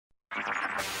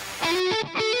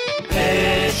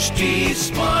HT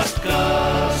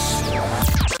Smartcast.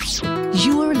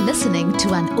 You are listening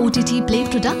to an OTT Play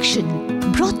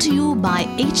production brought to you by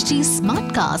HT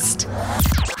Smartcast.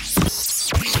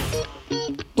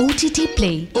 OTT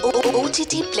Play.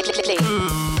 OTT Play.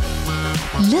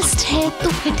 List है तो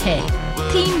hit है.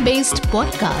 Theme based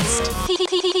podcast.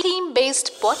 Theme based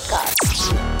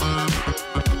podcast.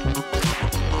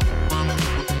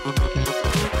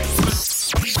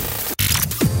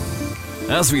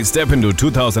 As we step into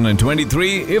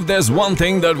 2023, if there's one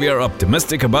thing that we are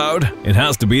optimistic about, it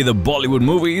has to be the Bollywood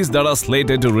movies that are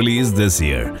slated to release this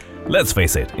year. Let's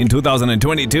face it, in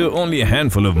 2022, only a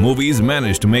handful of movies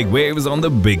managed to make waves on the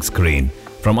big screen.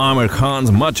 From Aamir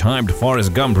Khan's much-hyped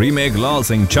Forest Gump remake Laal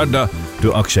Singh Chaddha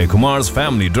to Akshay Kumar's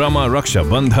family drama Raksha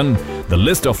Bandhan, the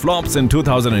list of flops in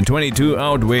 2022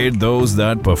 outweighed those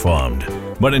that performed.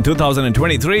 But in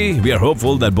 2023, we are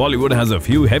hopeful that Bollywood has a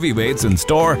few heavyweights in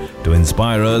store to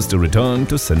inspire us to return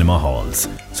to cinema halls.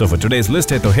 So for today's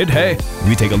List Hai To Hit Hai,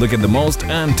 we take a look at the most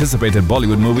anticipated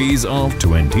Bollywood movies of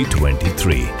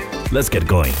 2023. Let's get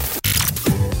going.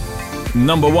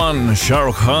 Number 1, Shah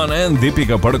Rukh Khan and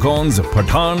Deepika Padukone's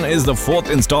Pathaan is the fourth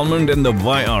installment in the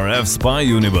YRF spy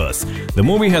universe. The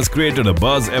movie has created a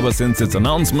buzz ever since its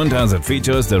announcement, as it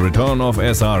features the return of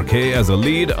SRK as a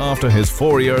lead after his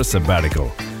 4-year sabbatical.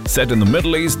 Set in the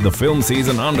Middle East, the film sees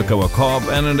an undercover cop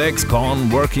and an ex-con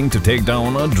working to take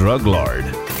down a drug lord.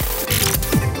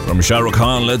 From Shah Rukh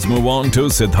Khan, let's move on to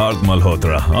Siddharth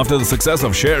Malhotra. After the success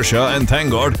of Sher Shah and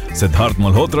Thank God, Siddharth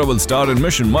Malhotra will star in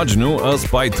Mission Majnu, a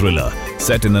spy thriller.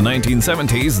 Set in the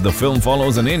 1970s, the film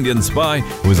follows an Indian spy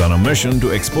who is on a mission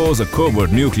to expose a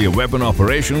covert nuclear weapon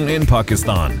operation in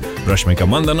Pakistan. Rashmika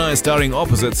Mandanna is starring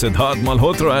opposite Siddharth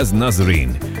Malhotra as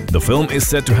Nazreen. The film is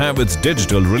set to have its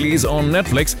digital release on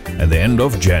Netflix at the end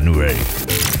of January.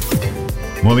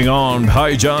 Moving on,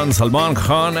 Bhaijan Salman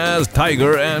Khan as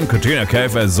Tiger and Katrina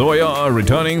Kaif as Zoya are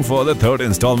returning for the third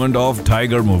installment of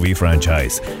Tiger movie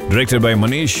franchise. Directed by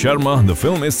Manish Sharma, the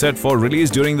film is set for release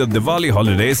during the Diwali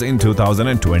holidays in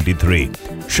 2023.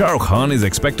 Shah Rukh Khan is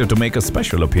expected to make a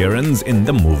special appearance in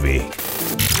the movie.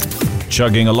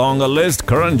 Chugging along a list,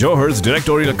 Karan Johar's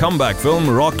directorial comeback film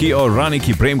Rocky or Rani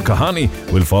Ki Prem Kahani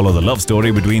will follow the love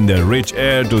story between the rich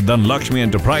heir to Dhanlakshmi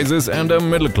Enterprises and a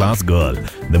middle-class girl.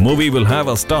 The movie will have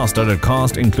a star-studded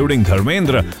cast including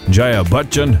Dharmendra, Jaya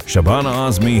Bachchan, Shabana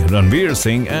Azmi, Ranveer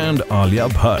Singh and Alia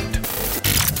Bhatt.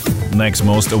 Next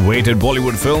most awaited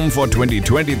Bollywood film for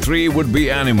 2023 would be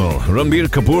Animal. Ranbir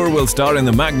Kapoor will star in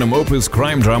the magnum opus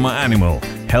crime drama Animal.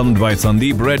 Helmed by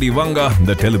Sandeep Reddy Vanga,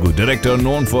 the Telugu director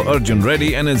known for Arjun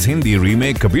Reddy and his Hindi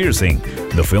remake Kabir Singh.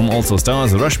 The film also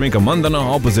stars Rashmika Mandanna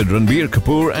opposite Ranbir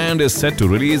Kapoor and is set to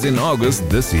release in August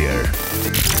this year.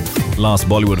 Last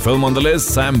Bollywood film on the list,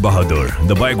 Sam Bahadur.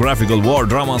 The biographical war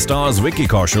drama stars Vicky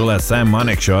Kaushal as Sam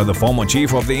Manekshaw, the former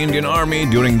chief of the Indian Army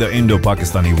during the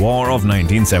Indo-Pakistani War of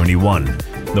 1971.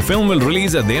 The film will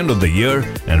release at the end of the year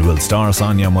and will star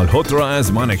Sania Malhotra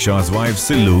as Manekshaw's wife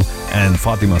Sillu and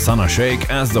Fatima Sana Sheikh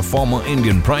as the former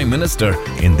Indian Prime Minister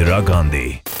Indira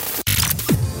Gandhi.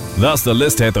 That's the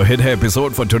List Hai To Hit Hai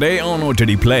episode for today on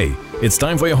OTT Play. It's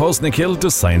time for your host Nikhil to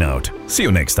sign out. See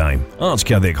you next time. Aaj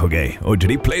kya dekhoge?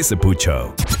 OTT Play se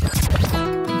poocho.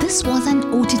 This was an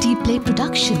OTT Play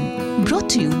production brought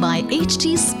to you by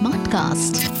HT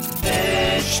Smartcast.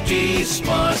 HT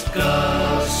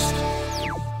Smartcast.